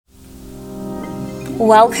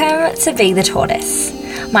Welcome to Be the Tortoise.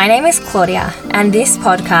 My name is Claudia, and this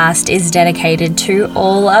podcast is dedicated to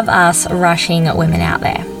all of us rushing women out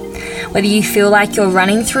there. Whether you feel like you're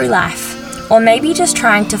running through life, or maybe just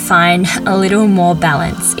trying to find a little more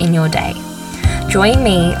balance in your day. Join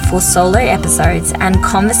me for solo episodes and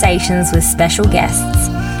conversations with special guests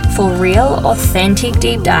for real, authentic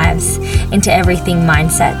deep dives into everything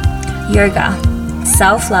mindset, yoga,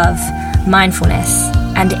 self-love, mindfulness,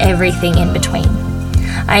 and everything in between.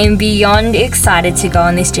 I am beyond excited to go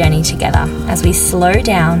on this journey together as we slow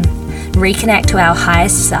down, reconnect to our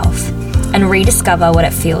highest self, and rediscover what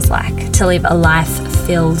it feels like to live a life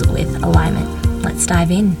filled with alignment. Let's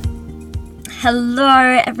dive in.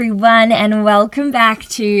 Hello everyone, and welcome back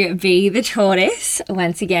to Be the Tortoise.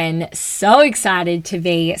 Once again, so excited to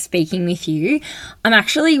be speaking with you. I'm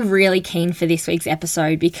actually really keen for this week's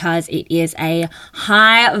episode because it is a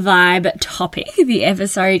high vibe topic. The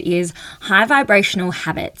episode is high vibrational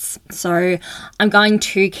habits. So I'm going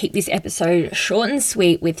to keep this episode short and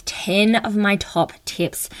sweet with 10 of my top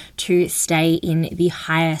tips to stay in the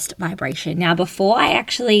highest vibration. Now, before I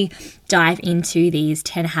actually dive into these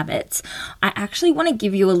 10 habits, I actually want to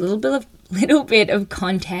give you a little bit of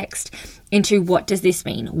context into what does this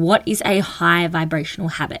mean? What is a high vibrational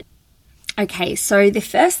habit? Okay, so the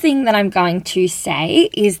first thing that I'm going to say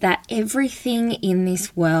is that everything in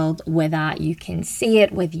this world, whether you can see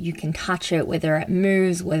it, whether you can touch it, whether it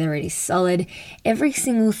moves, whether it is solid, every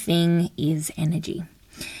single thing is energy.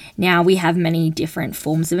 Now, we have many different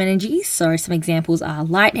forms of energy. So some examples are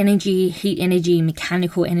light energy, heat energy,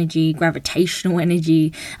 mechanical energy, gravitational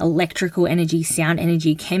energy, electrical energy, sound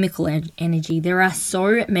energy, chemical energy. There are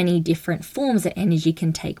so many different forms that energy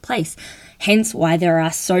can take place. Hence why there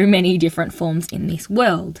are so many different forms in this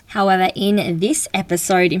world. However, in this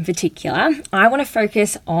episode in particular, I want to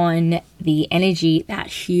focus on the energy that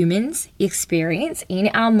humans experience in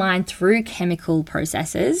our mind through chemical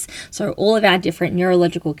processes. So all of our different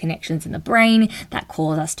neurological connections in the brain that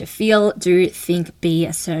cause us to feel, do, think, be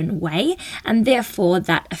a certain way. And therefore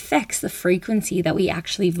that affects the frequency that we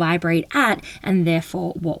actually vibrate at, and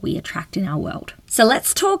therefore what we attract in our world. So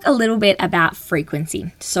let's talk a little bit about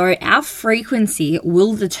frequency. So our frequency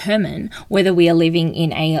will determine whether we are living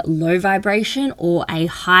in a low vibration or a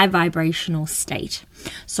high vibrational state.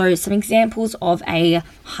 So some examples of a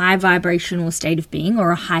high vibrational state of being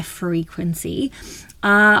or a high frequency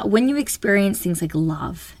are when you experience things like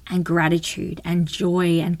love and gratitude and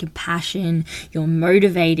joy and compassion, you're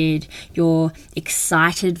motivated, you're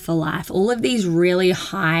excited for life, all of these really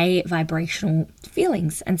high vibrational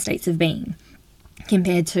feelings and states of being,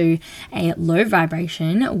 compared to a low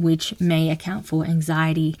vibration, which may account for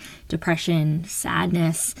anxiety, depression,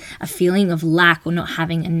 sadness, a feeling of lack or not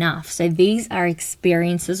having enough. So these are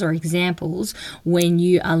experiences or examples when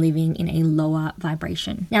you are living in a lower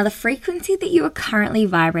vibration. Now, the frequency that you are currently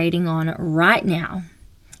vibrating on right now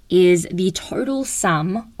is the total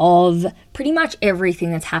sum of pretty much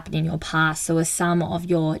everything that's happened in your past. So a sum of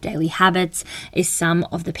your daily habits, a sum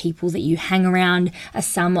of the people that you hang around, a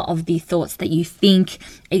sum of the thoughts that you think,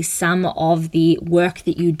 a sum of the work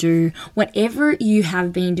that you do. Whatever you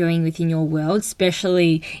have been doing within your world,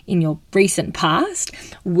 especially in your recent past,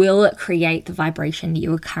 will create the vibration that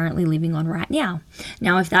you are currently living on right now.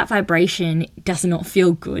 Now, if that vibration does not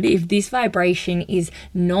feel good, if this vibration is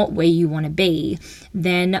not where you want to be,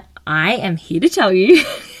 then I am here to tell you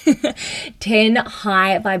 10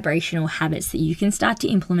 high vibrational habits that you can start to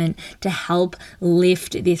implement to help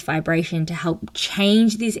lift this vibration, to help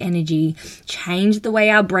change this energy, change the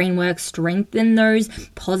way our brain works, strengthen those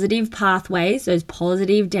positive pathways, those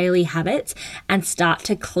positive daily habits, and start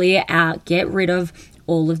to clear out, get rid of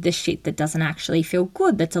all of the shit that doesn't actually feel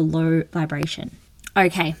good, that's a low vibration.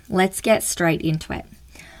 Okay, let's get straight into it.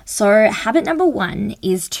 So habit number 1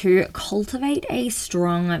 is to cultivate a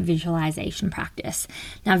strong visualization practice.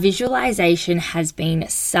 Now, visualization has been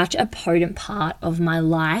such a potent part of my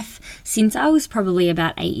life since I was probably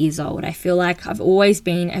about 8 years old. I feel like I've always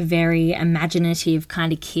been a very imaginative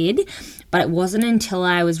kind of kid, but it wasn't until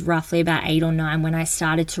I was roughly about 8 or 9 when I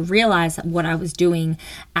started to realize that what I was doing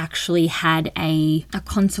actually had a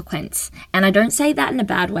consequence. And I don't say that in a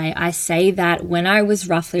bad way. I say that when I was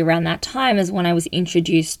roughly around that time is when I was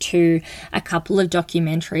introduced to a couple of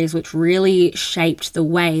documentaries which really shaped the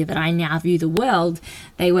way that I now view the world.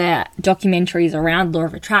 They were documentaries around law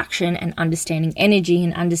of attraction and understanding energy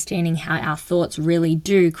and understanding how our thoughts really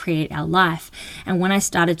do create our life. And when I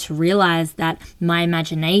started to realize that my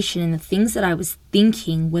imagination and the things that I was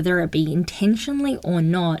thinking, whether it be intentionally or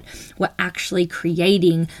not, were actually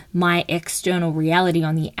creating my external reality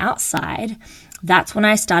on the outside, That's when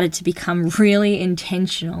I started to become really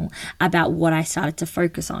intentional about what I started to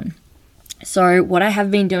focus on. So what I have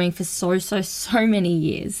been doing for so many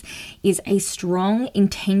years is a strong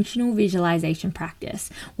intentional visualization practice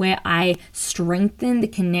where I strengthen the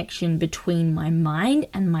connection between my mind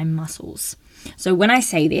and my muscles. So when I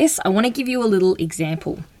say this, I want to give you a little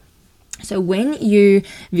example. So when you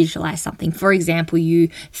visualize something, for example, you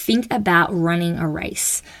think about running a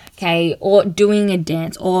race, okay, or doing a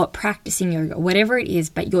dance or practicing yoga, whatever it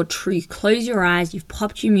is, but you close your eyes, you've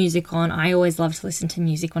popped your music on. I always love to listen to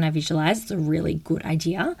music when I visualize. It's a really good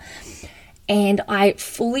idea. And I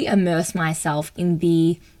fully immerse myself in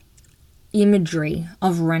the imagery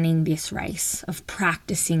of running this race, of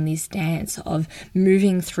practicing this dance, of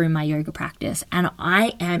moving through my yoga practice. And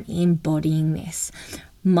I am embodying this.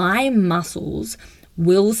 My muscles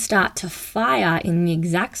will start to fire in the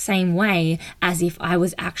exact same way as if I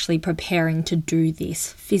was actually preparing to do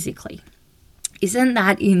this physically. Isn't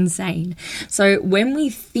that insane? So when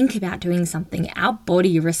we think about doing something, our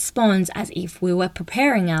body responds as if we were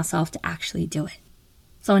preparing ourselves to actually do it.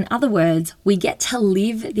 So in other words, we get to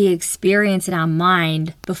live the experience in our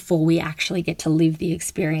mind before we actually get to live the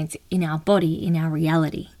experience in our body, in our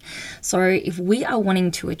reality. So if we are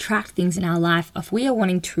wanting to attract things in our life, if we are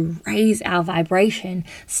wanting to raise our vibration,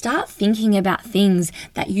 start thinking about things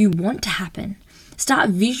that you want to happen.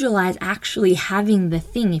 Start visualize actually having the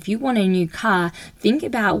thing. If you want a new car, think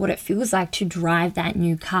about what it feels like to drive that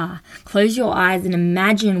new car. Close your eyes and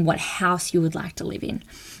imagine what house you would like to live in.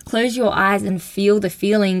 Close your eyes and feel the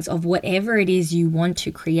feelings of whatever it is you want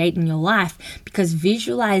to create in your life, because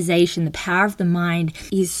visualization, the power of the mind,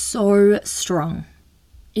 is so strong.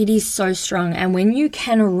 It is so strong. And when you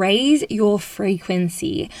can raise your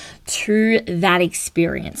frequency to that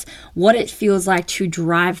experience, what it feels like to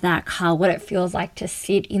drive that car, what it feels like to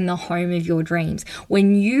sit in the home of your dreams,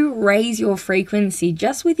 when you raise your frequency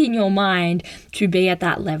just within your mind to be at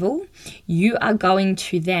that level, you are going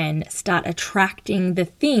to then start attracting the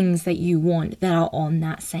things that you want that are on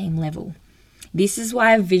that same level. This is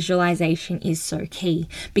why visualization is so key,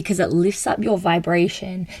 because it lifts up your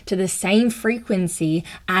vibration to the same frequency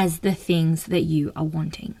as the things that you are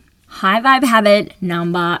wanting. High vibe habit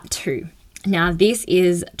number 2. Now, this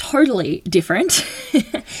is totally different,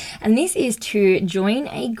 and this is to join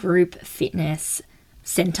a group fitness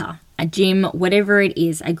center, a gym, whatever it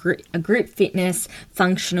is, a group fitness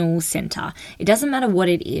functional center. It doesn't matter what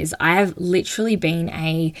it is. I have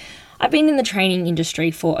literally I've been in the training industry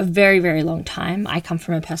for a very long time. I come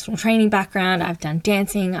from a personal training background. I've done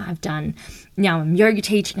dancing. Now I'm yoga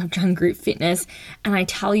teaching. I've done group fitness. And I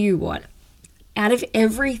tell you what, out of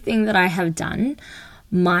everything that I have done,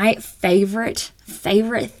 my favorite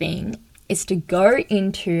thing is to go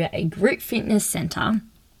into a group fitness center,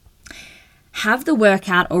 have the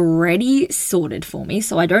workout already sorted for me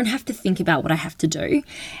so I don't have to think about what I have to do,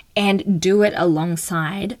 and do it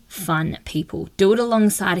alongside fun people. Do it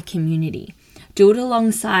alongside a community. Do it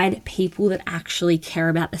alongside people that actually care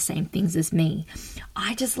about the same things as me.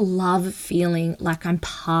 I just love feeling like I'm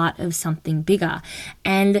part of something bigger.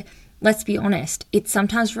 And let's be honest, it's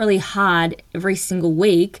sometimes really hard every single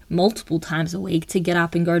week, multiple times a week, to get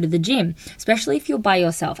up and go to the gym, especially if you're by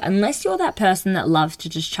yourself. Unless you're that person that loves to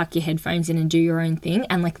just chuck your headphones in and do your own thing,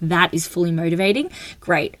 and like that is fully motivating,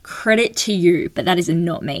 great, credit to you, but that is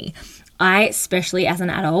not me. I, especially as an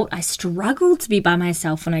adult, I struggle to be by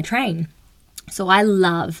myself when I train. So I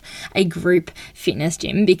love a group fitness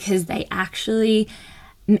gym because they actually...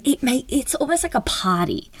 It's almost like a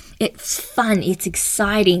party. It's fun. It's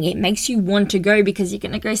exciting. It makes you want to go because you're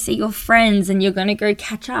going to go see your friends and you're going to go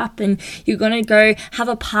catch up and you're going to go have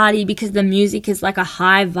a party because the music is like a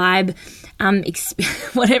high vibe,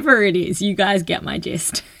 whatever it is. You guys get my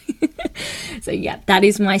gist. So yeah, that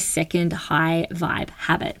is my second high vibe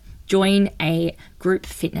habit. Join a group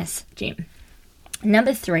fitness gym.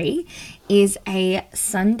 Number 3 is a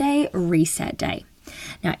Sunday reset day.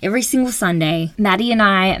 Now, every single Sunday, Maddie and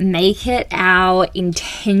I make it our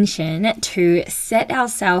intention to set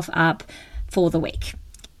ourselves up for the week.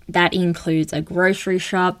 That includes a grocery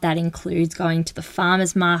shop. That includes going to the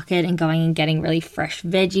farmer's market and going and getting really fresh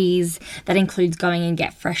veggies. That includes going and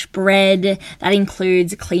get fresh bread. That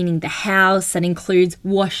includes cleaning the house. That includes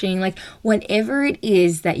washing, like whatever it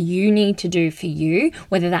is that you need to do for you,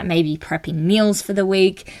 whether that may be prepping meals for the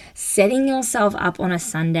week, setting yourself up on a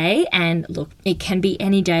Sunday. And look, it can be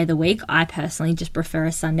any day of the week. I personally just prefer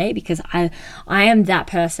a Sunday because I am that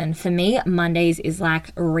person. For me, Mondays is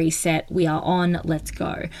like a reset. We are on, let's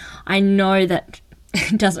go. I know that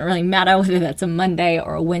It doesn't really matter whether that's a Monday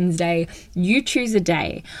or a Wednesday. You choose a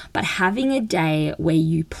day, but having a day where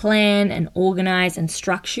you plan and organize and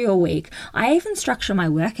structure your week. I even structure my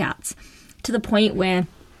workouts to the point where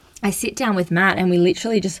I sit down with Matt and we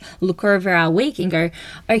literally just look over our week and go,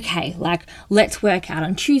 okay, like let's work out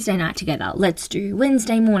on Tuesday night together. Let's do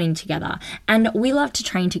Wednesday morning together. And we love to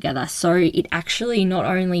train together. So it actually not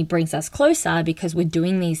only brings us closer because we're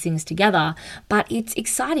doing these things together, but it's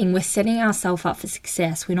exciting. We're setting ourselves up for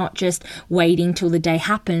success. We're not just waiting till the day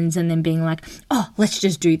happens and then being like, oh, let's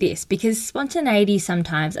just do this. Because spontaneity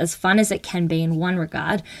sometimes, as fun as it can be in one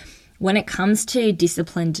regard, when it comes to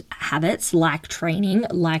disciplined habits like training,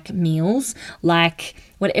 like meals, like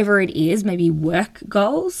whatever it is, maybe work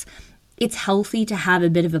goals, it's healthy to have a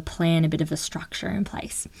bit of a plan, a bit of a structure in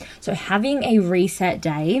place. So having a reset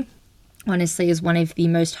day, honestly, is one of the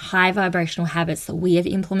most high vibrational habits that we have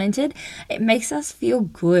implemented. It makes us feel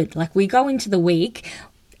good. Like we go into the week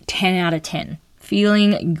 10 out of 10,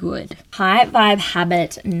 feeling good. High vibe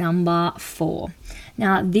habit number 4.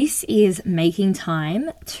 Now, this is making time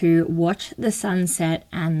to watch the sunset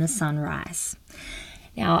and the sunrise.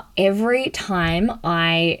 Now, every time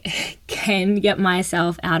I can get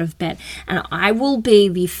myself out of bed, and I will be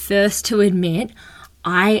the first to admit,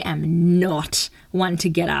 I am not one to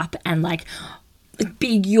get up and like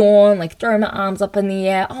big yawn, like throw my arms up in the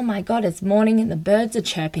air. Oh my God, it's morning and the birds are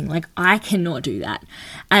chirping. Like I cannot do that.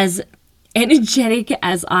 As energetic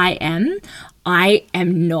as I am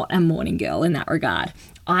not a morning girl in that regard.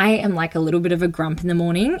 I am like a little bit of a grump in the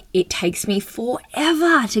morning. It takes me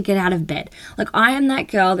forever to get out of bed. Like I am that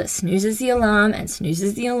girl that snoozes the alarm and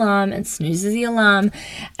snoozes the alarm and snoozes the alarm.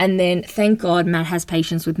 And then thank God Matt has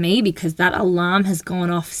patience with me because that alarm has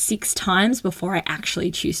gone off 6 times before I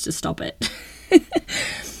actually choose to stop it.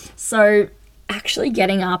 So actually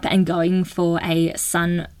getting up and going for a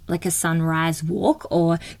sunrise walk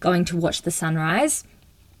or going to watch the sunrise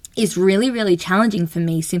is really, really challenging for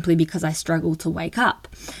me simply because I struggle to wake up.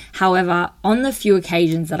 However, on the few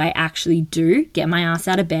occasions that I actually do get my ass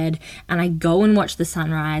out of bed and I go and watch the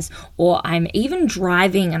sunrise, or I'm even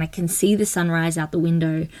driving and I can see the sunrise out the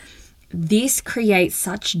window, this creates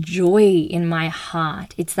such joy in my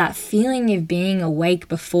heart. It's that feeling of being awake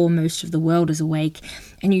before most of the world is awake,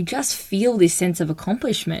 and you just feel this sense of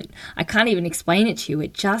accomplishment. I can't even explain it to you.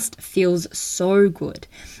 It just feels so good.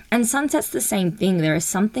 And sunset's the same thing. There is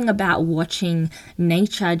something about watching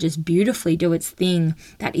nature just beautifully do its thing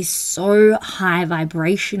that is so high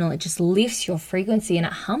vibrational. It just lifts your frequency and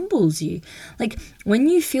it humbles you. Like when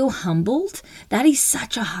you feel humbled, that is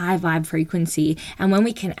such a high vibe frequency. And when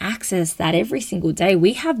we can access that every single day,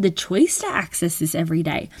 we have the choice to access this every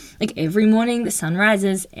day. Like every morning the sun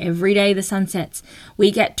rises, every day the sun sets.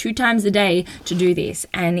 We get 2 times a day to do this.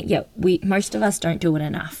 And yeah, most of us don't do it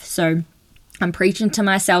enough. So I'm preaching to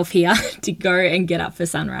myself here to go and get up for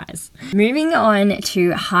sunrise. Moving on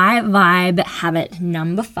to high vibe habit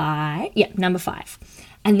number 5. Number 5.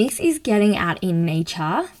 And this is getting out in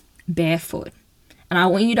nature barefoot. And I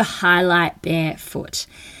want you to highlight barefoot.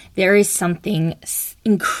 There is something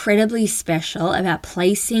incredibly special about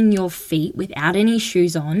placing your feet without any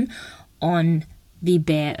shoes on the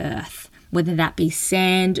bare earth. Whether that be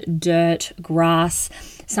sand, dirt, grass.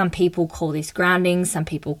 Some people call this grounding. Some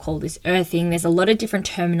people call this earthing. There's a lot of different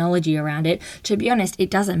terminology around it. To be honest, it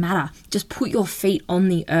doesn't matter. Just put your feet on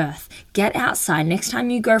the earth. Get outside. Next time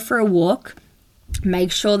you go for a walk,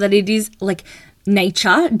 make sure that it is like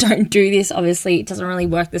nature. Don't do this. Obviously, it doesn't really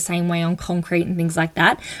work the same way on concrete and things like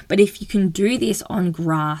that. But if you can do this on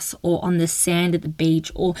grass or on the sand at the beach,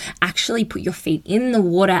 or actually put your feet in the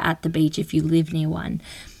water at the beach if you live near one,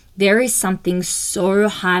 there is something so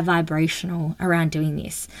high vibrational around doing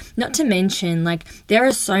this. Not to mention, like, there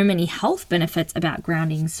are so many health benefits about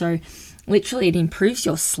grounding. So literally it improves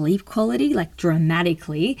your sleep quality, like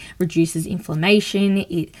dramatically, reduces inflammation.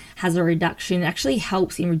 It has a reduction, it actually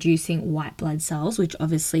helps in reducing white blood cells, which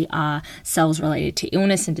obviously are cells related to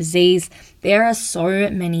illness and disease. There are so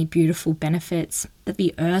many beautiful benefits that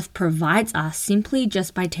the earth provides us simply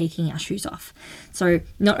just by taking our shoes off. So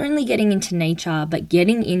not only getting into nature, but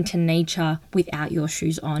getting into nature without your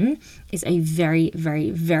shoes on is a very,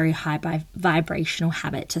 very, very high vibrational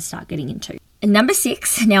habit to start getting into. And number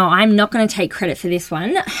 6, now I'm not going to take credit for this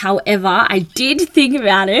one. However, I did think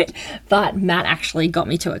about it, but Matt actually got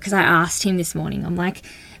me to it because I asked him this morning. I'm like,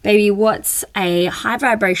 baby, what's a high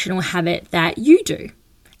vibrational habit that you do?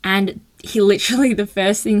 And he literally, the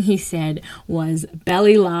first thing he said was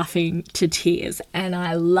belly laughing to tears. And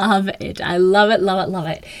I love it. I love it, love it, love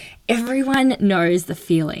it. Everyone knows the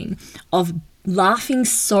feeling of laughing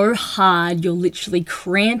so hard, you're literally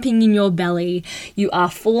cramping in your belly, you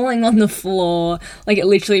are falling on the floor. Like, it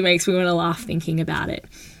literally makes me want to laugh thinking about it.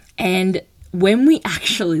 And when we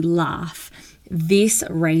actually laugh, this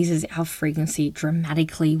raises our frequency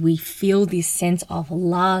dramatically. We feel this sense of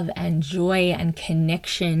love and joy and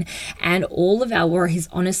connection, and all of our worries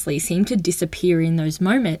honestly seem to disappear in those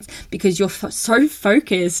moments because you're so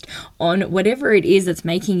focused on whatever it is that's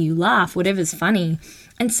making you laugh, whatever's funny.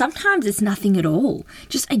 And sometimes it's nothing at all,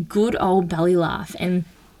 just a good old belly laugh. And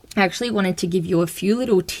I actually wanted to give you a few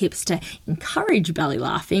little tips to encourage belly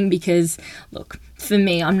laughing because, look, for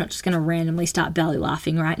me, I'm not just going to randomly start belly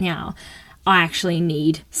laughing right now. I actually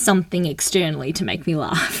need something externally to make me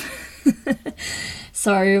laugh.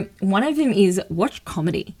 So one of them is watch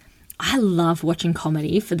comedy. I love watching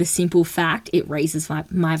comedy for the simple fact it raises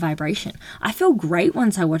my vibration. I feel great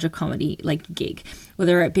once I watch a comedy gig,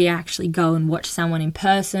 whether it be I actually go and watch someone in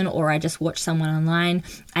person or I just watch someone online,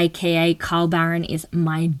 aka Carl Barron is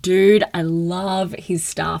my dude. I love his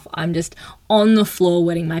stuff. I'm just on the floor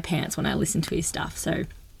wetting my pants when I listen to his stuff. So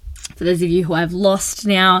for those of you who I've lost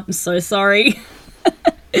now, I'm so sorry.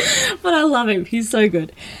 But I love him. He's so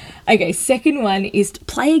good. Okay, second one is to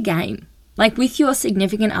play a game. Like with your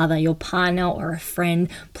significant other, your partner or a friend,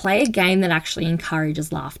 play a game that actually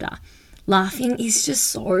encourages laughter. Laughing is just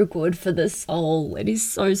so good for the soul. It is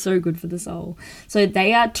so, so good for the soul. So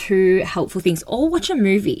they are two helpful things. Or watch a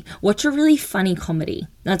movie. Watch a really funny comedy.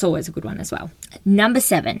 That's always a good one as well. Number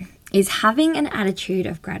 7 is having an attitude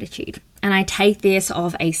of gratitude. And I take this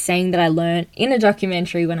off a saying that I learned in a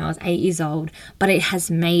documentary when I was 8 years old, but it has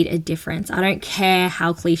made a difference. I don't care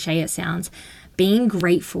how cliche it sounds. Being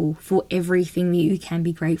grateful for everything that you can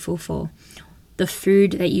be grateful for. The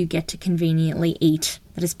food that you get to conveniently eat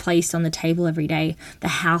that is placed on the table every day. The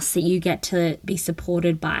house that you get to be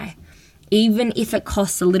supported by. Even if it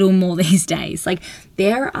costs a little more these days. Like,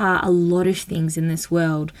 there are a lot of things in this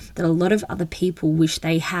world that a lot of other people wish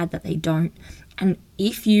they had that they don't. And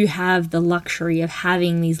if you have the luxury of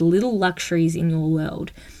having these little luxuries in your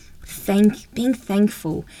world, being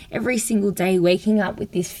thankful every single day, waking up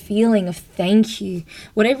with this feeling of thank you,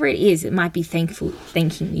 whatever it is, it might be thanking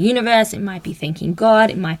the universe, it might be thanking God,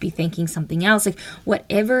 it might be thanking something else, like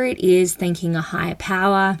whatever it is, thanking a higher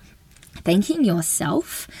power, thanking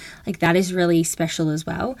yourself, like that is really special as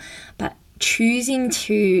well. But choosing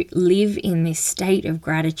to live in this state of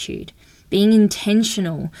gratitude, being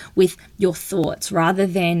intentional with your thoughts rather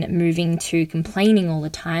than moving to complaining all the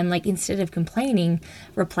time. Like, instead of complaining,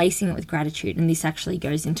 replacing it with gratitude. And this actually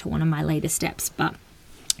goes into one of my later steps. But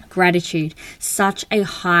gratitude, such a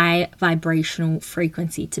high vibrational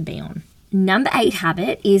frequency to be on. Number 8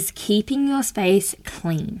 habit is keeping your space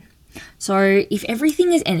clean. So if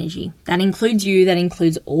everything is energy, that includes you, that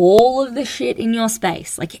includes all of the shit in your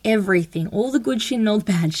space, like everything, all the good shit and all the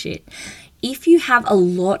bad shit. If you have a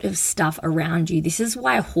lot of stuff around you, this is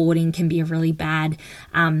why hoarding can be a really bad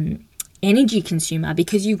energy consumer,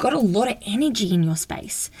 because you've got a lot of energy in your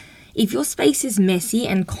space. If your space is messy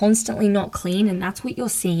and constantly not clean, and that's what you're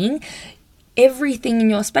seeing, everything in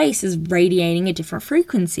your space is radiating a different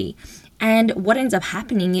frequency. And what ends up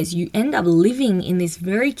happening is you end up living in this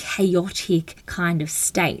very chaotic kind of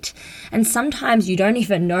state. And sometimes you don't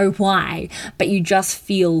even know why, but you just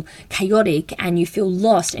feel chaotic and you feel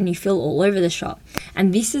lost and you feel all over the shop.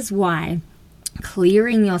 And this is why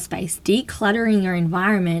clearing your space, decluttering your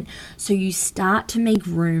environment, so you start to make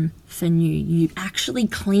room for new. You actually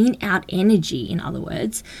clean out energy, in other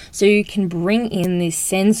words, so you can bring in this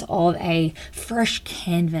sense of a fresh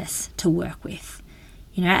canvas to work with.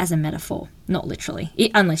 You know, as a metaphor, not literally,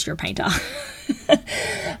 unless you're a painter.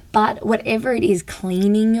 But whatever it is,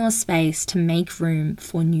 cleaning your space to make room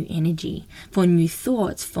for new energy, for new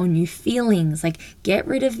thoughts, for new feelings. Like, get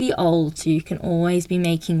rid of the old so you can always be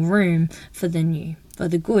making room for the new, for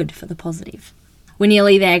the good, for the positive. We're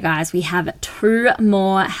nearly there, guys. We have 2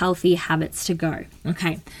 more healthy habits to go.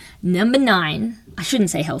 Okay, number 9, I shouldn't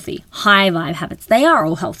say healthy, high vibe habits. They are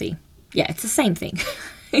all healthy. Yeah, it's the same thing.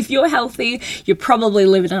 If you're healthy, you're probably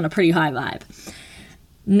living on a pretty high vibe.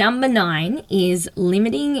 Number 9 is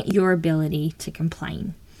limiting your ability to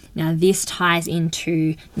complain. Now, this ties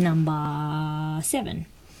into number 7,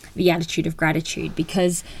 the attitude of gratitude,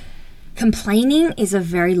 because complaining is a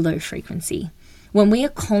very low frequency. When we are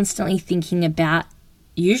constantly thinking about,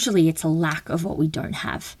 usually it's a lack of what we don't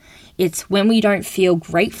have. It's when we don't feel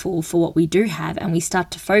grateful for what we do have and we start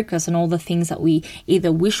to focus on all the things that we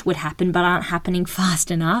either wish would happen but aren't happening fast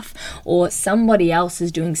enough, or somebody else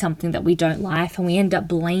is doing something that we don't like, and we end up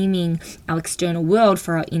blaming our external world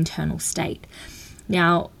for our internal state.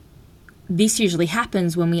 Now, this usually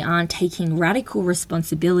happens when we aren't taking radical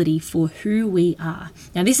responsibility for who we are.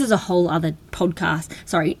 Now, this is a whole other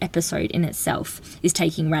episode in itself, is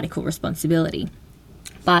taking radical responsibility.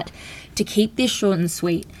 But to keep this short and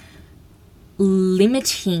sweet,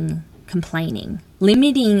 limiting complaining,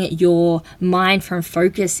 limiting your mind from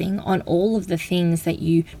focusing on all of the things that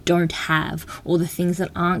you don't have or the things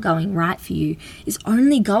that aren't going right for you is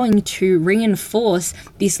only going to reinforce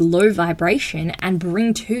this low vibration and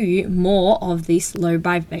bring to you more of these low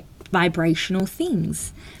vibrational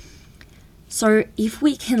things. So if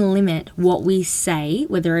we can limit what we say,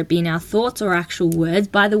 whether it be in our thoughts or actual words,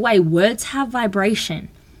 by the way, words have vibration.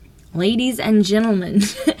 Ladies and gentlemen,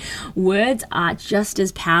 words are just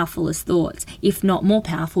as powerful as thoughts, if not more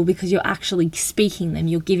powerful, because you're actually speaking them,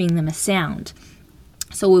 you're giving them a sound.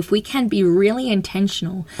 So if we can be really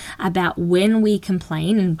intentional about when we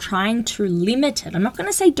complain and trying to limit it, I'm not going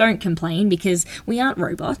to say don't complain because we aren't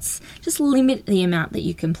robots, just limit the amount that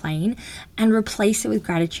you complain and replace it with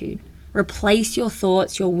gratitude. Replace your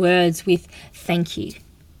thoughts, your words with thank you.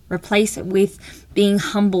 Replace it with being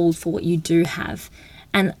humbled for what you do have.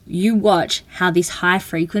 And you watch how this high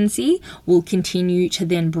frequency will continue to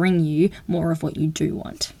then bring you more of what you do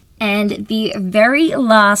want. And the very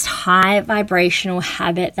last high vibrational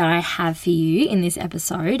habit that I have for you in this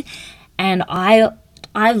episode, and I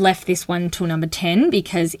left this one till number 10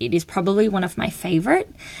 because it is probably one of my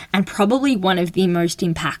favorite and probably one of the most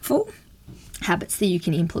impactful habits that you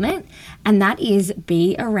can implement, and that is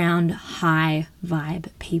be around high vibe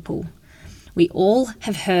people. We all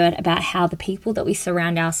have heard about how the people that we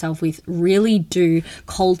surround ourselves with really do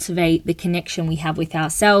cultivate the connection we have with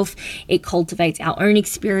ourselves. It cultivates our own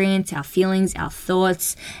experience, our feelings, our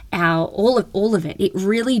thoughts, all of it. It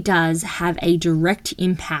really does have a direct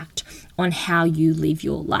impact on how you live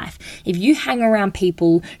your life. If you hang around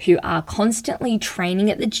people who are constantly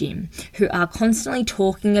training at the gym, who are constantly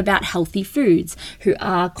talking about healthy foods, who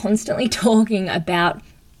are constantly talking about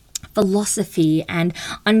philosophy and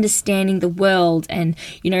understanding the world and,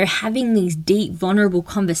 having these deep, vulnerable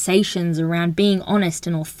conversations around being honest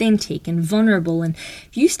and authentic and vulnerable. And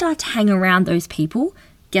if you start to hang around those people,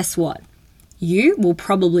 guess what? You will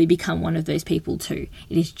probably become one of those people too.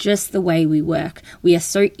 It is just the way we work. We are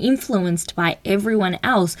so influenced by everyone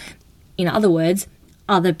else. In other words,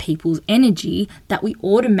 other people's energy, that we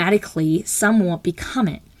automatically somewhat become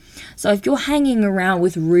it. So if you're hanging around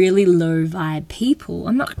with really low vibe people,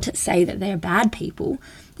 I'm not to say that they're bad people,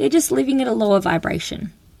 they're just living at a lower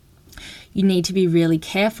vibration. You need to be really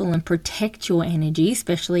careful and protect your energy,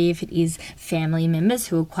 especially if it is family members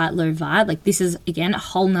who are quite low vibe. Like, this is, again, a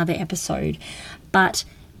whole nother episode. But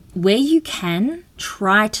where you can,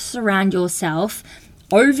 try to surround yourself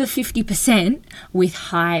over 50% with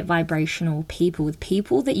high vibrational people, with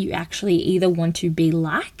people that you actually either want to be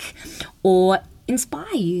like or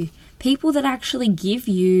inspire you. People that actually give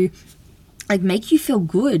you, make you feel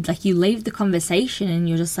good. Like, you leave the conversation and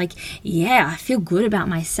you're just like, yeah, I feel good about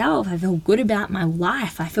myself. I feel good about my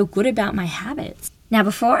life. I feel good about my habits. Now,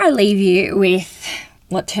 before I leave you with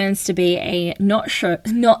what turns to be a not so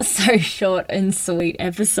short and sweet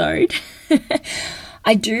episode,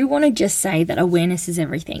 I do want to just say that awareness is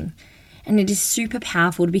everything. And it is super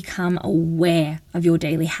powerful to become aware of your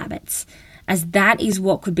daily habits, as that is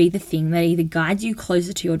what could be the thing that either guides you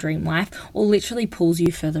closer to your dream life or literally pulls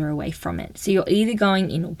you further away from it. So you're either going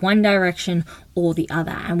in one direction or the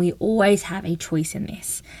other, and we always have a choice in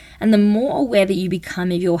this. And the more aware that you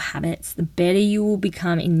become of your habits, the better you will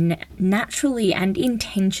become in naturally and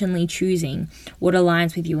intentionally choosing what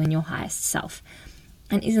aligns with you and your highest self.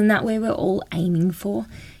 And isn't that where we're all aiming for?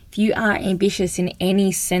 If you are ambitious in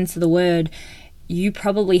any sense of the word, you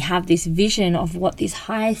probably have this vision of what this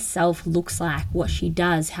higher self looks like, what she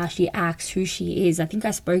does, how she acts, who she is. I think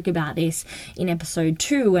I spoke about this in episode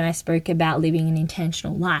 2 when I spoke about living an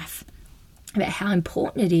intentional life, about how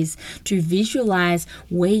important it is to visualize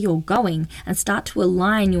where you're going and start to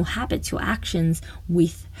align your habits, your actions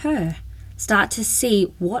with her. Start to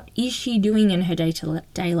see what is she doing in her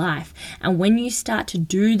day-to-day life. And when you start to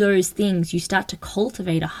do those things, you start to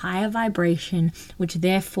cultivate a higher vibration, which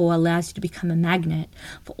therefore allows you to become a magnet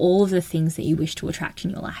for all of the things that you wish to attract in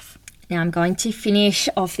your life. Now, I'm going to finish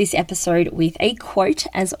off this episode with a quote,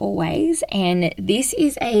 as always, and this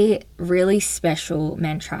is a really special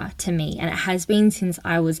mantra to me, and it has been since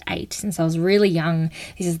I was 8, since I was really young.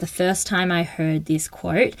 This is the first time I heard this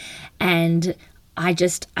quote, and I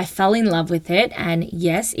fell in love with it. And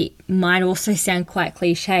yes, it might also sound quite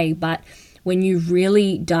cliche, but when you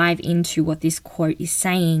really dive into what this quote is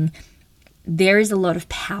saying, there is a lot of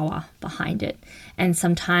power behind it. And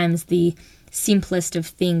sometimes the simplest of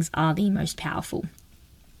things are the most powerful.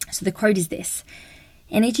 So the quote is this: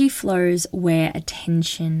 energy flows where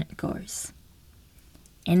attention goes.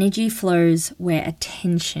 Energy flows where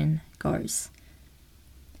attention goes.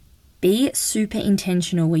 Be super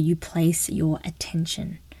intentional where you place your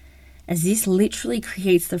attention, as this literally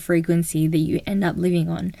creates the frequency that you end up living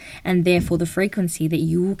on, and therefore the frequency that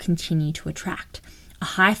you will continue to attract. A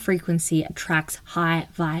high frequency attracts high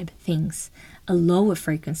vibe things. A lower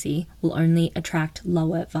frequency will only attract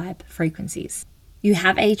lower vibe frequencies. You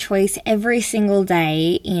have a choice every single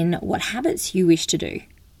day in what habits you wish to do.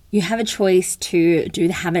 You have a choice to do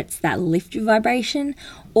the habits that lift your vibration,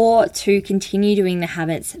 or to continue doing the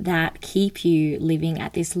habits that keep you living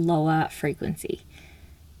at this lower frequency.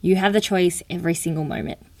 You have the choice every single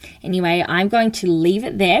moment. Anyway, I'm going to leave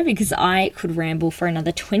it there because I could ramble for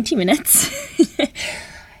another 20 minutes.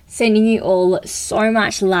 Sending you all so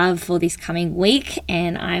much love for this coming week,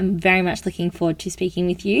 and I'm very much looking forward to speaking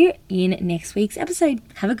with you in next week's episode.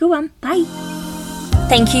 Have a good one. Bye.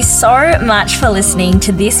 Thank you so much for listening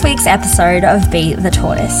to this week's episode of Be the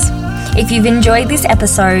Tortoise. If you've enjoyed this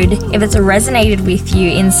episode, if it's resonated with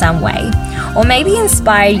you in some way, or maybe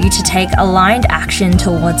inspired you to take aligned action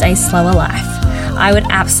towards a slower life, I would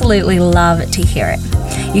absolutely love to hear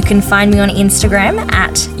it. You can find me on Instagram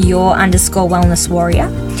at @your_wellness warrior.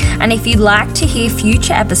 And if you'd like to hear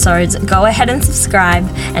future episodes, go ahead and subscribe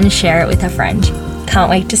and share it with a friend. Can't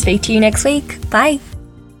wait to speak to you next week. Bye.